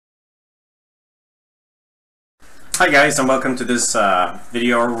Hi guys, and welcome to this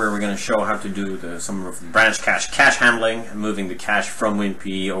video where we're going to show how to do some of the BranchCache cache handling and moving the cache from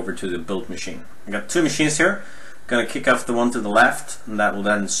WinPE over to the built machine. I've got two machines here. I'm going to kick off the one to the left, and that will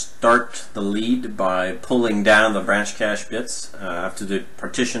then start the lead by pulling down the BranchCache bits. After the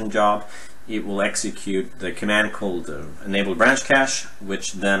partition job, it will execute the command called enable BranchCache,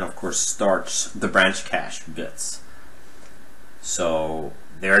 which then of course starts the BranchCache bits. So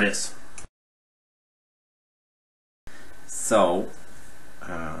there it is. So,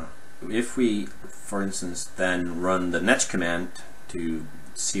 if we, for instance, then run the netch command to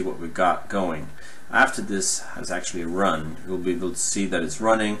see what we've got going, after this has actually run, you'll be able to see that it's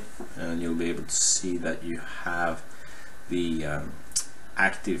running, and you'll be able to see that you have the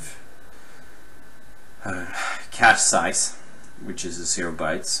active cache size, which is 0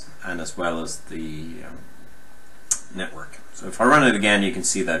 bytes, and as well as the network. So if I run it again, you can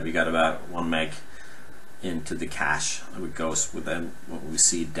see that we got about 1 meg into the cache, which goes with then what we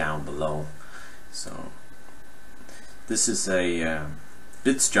see down below. So this is a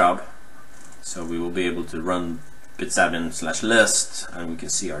bits job, so we will be able to run bits-admin/list, and we can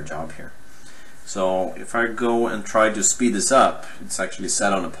see our job here. So if I go and try to speed this up, it's actually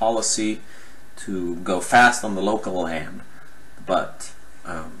set on a policy to go fast on the local LAN, but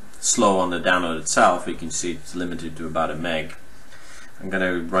slow on the download itself. You can see it's limited to about 1 meg. I'm going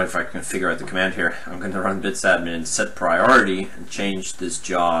to run, if I can figure out the command here, I'm going to run bits-admin set priority and change this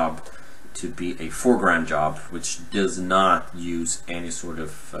job to be a foreground job, which does not use any sort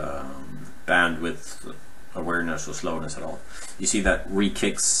of bandwidth awareness or slowness at all. You see that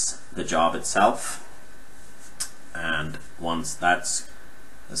re-kicks the job itself, and once that's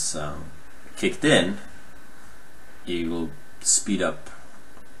kicked in, it will speed up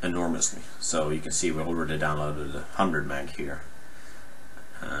enormously. So you can see we already downloaded 100 meg here.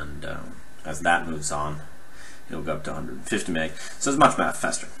 And as that moves on, it'll go up to 150 meg, so it's much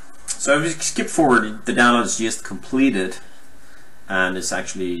faster. So if you skip forward, the download is just completed, and it's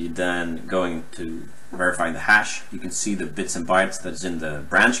actually then going to verify the hash. You can see the bits and bytes that's in the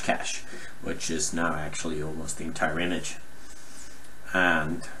branch cache, which is now actually almost the entire image.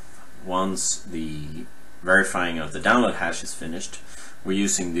 And once the verifying of the download hash is finished, we're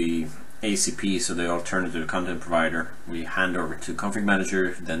using the ACP, so the alternative content provider. We hand over to config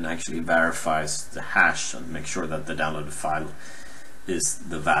manager, then actually verifies the hash and make sure that the downloaded file is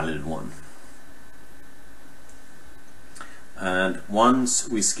the valid one. And once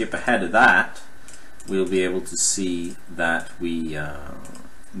we skip ahead of that, we'll be able to see that we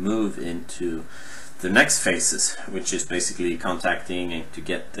move into the next phases, which is basically contacting and to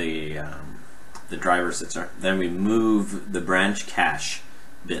get the drivers, etc. Then we move the branch cache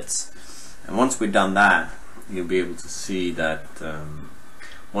bits. And once we've done that, you'll be able to see that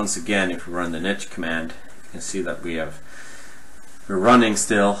once again, if we run the netch command, you can see that we're running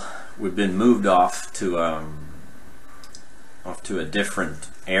still. We've been moved off to a different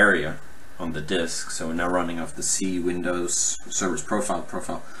area on the disk. So we're now running off the C Windows Service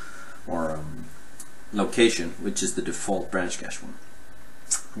Profile or location, which is the default branch cache one.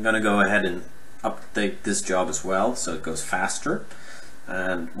 I'm going to go ahead and update this job as well, so it goes faster.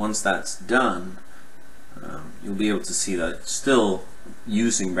 And once that's done, you'll be able to see that it's still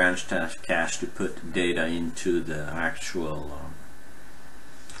using BranchCache Cache to put data into the actual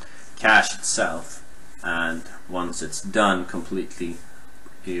cache itself. And once it's done completely,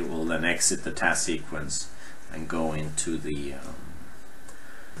 it will then exit the task sequence and go into the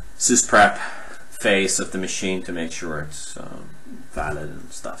sysprep phase of the machine to make sure it's valid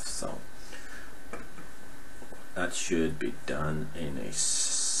and stuff. So that should be done in a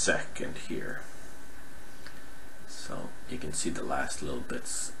second here. So you can see the last little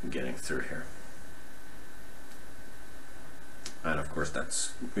bits getting through here. And of course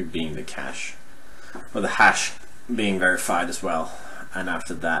that's being the cache, or the hash being verified as well. And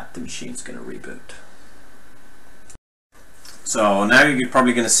after that, the machine's going to reboot. So now you're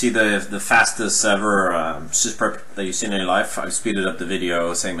probably going to see the fastest ever sysprep that you've seen in your life. I've speeded up the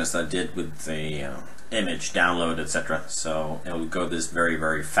video, same as I did with the image download, etc. So it will go this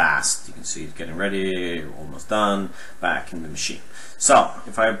very fast. You can see it getting ready, almost done, back in the machine. So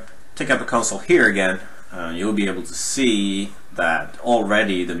if I take up the console here again, you'll be able to see that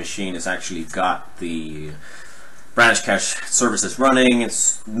already the machine has actually got the BranchCache services running.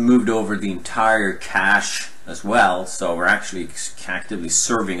 It's moved over the entire cache as well, so we're actually actively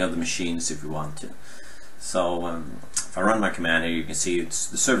serving other machines if we want to. So If I run my command here, you can see the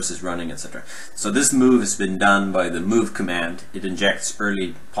service is running, etc. So this move has been done by the move command. It injects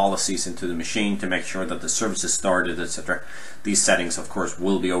early policies into the machine to make sure that the service is started, etc. These settings, of course,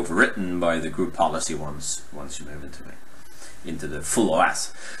 will be overwritten by the group policy once you move into the full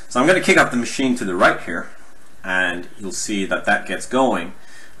OS. So I'm going to kick up the machine to the right here, and you'll see that that gets going.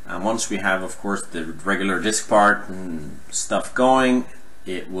 And once we have, of course, the regular disk part and stuff going,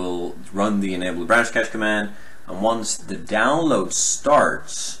 it will run the enable BranchCache command. And once the download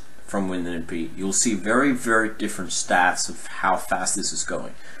starts from WinPE, you'll see very, very different stats of how fast this is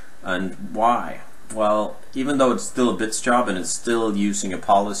going. And why? Well, even though it's still a bits job and it's still using a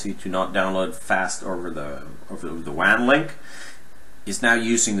policy to not download fast over the WAN link, it's now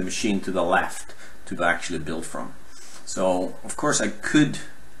using the machine to the left to actually build from. So, of course, I could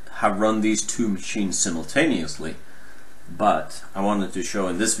have run these two machines simultaneously, but I wanted to show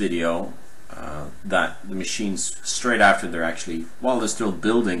in this video that the machines straight after they're actually, while they're still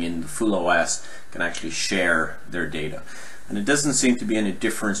building in the full OS, can actually share their data. And it doesn't seem to be any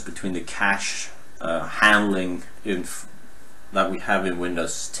difference between the cache handling that we have in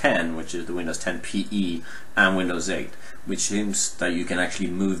Windows 10, which is the Windows 10 PE, and Windows 8, which seems that you can actually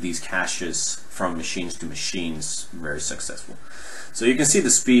move these caches from machines to machines very successful. So you can see the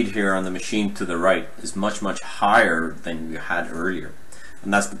speed here on the machine to the right is much, much higher than we had earlier.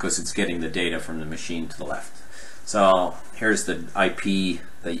 And that's because it's getting the data from the machine to the left. So here's the IP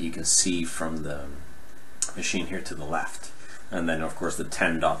that you can see from the machine here to the left. And then, of course, the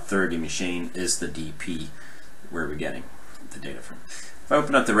 10.30 machine is the DP where we're getting the data from. If I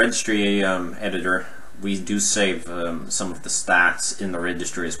open up the registry editor, we do save some of the stats in the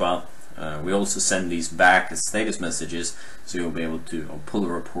registry as well. We also send these back as status messages, so you'll be able to pull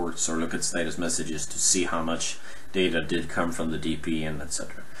reports or look at status messages to see how much data did come from the DP and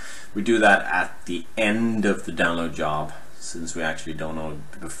etc. We do that at the end of the download job, since we actually don't know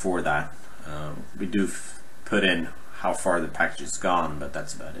before that. We do put in how far the package has gone, but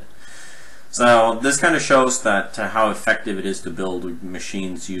that's about it. So this kind of shows that how effective it is to build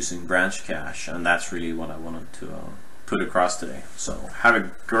machines using BranchCache, and that's really what I wanted to put across today. So have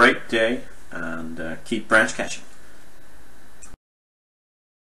a great day and keep branch caching.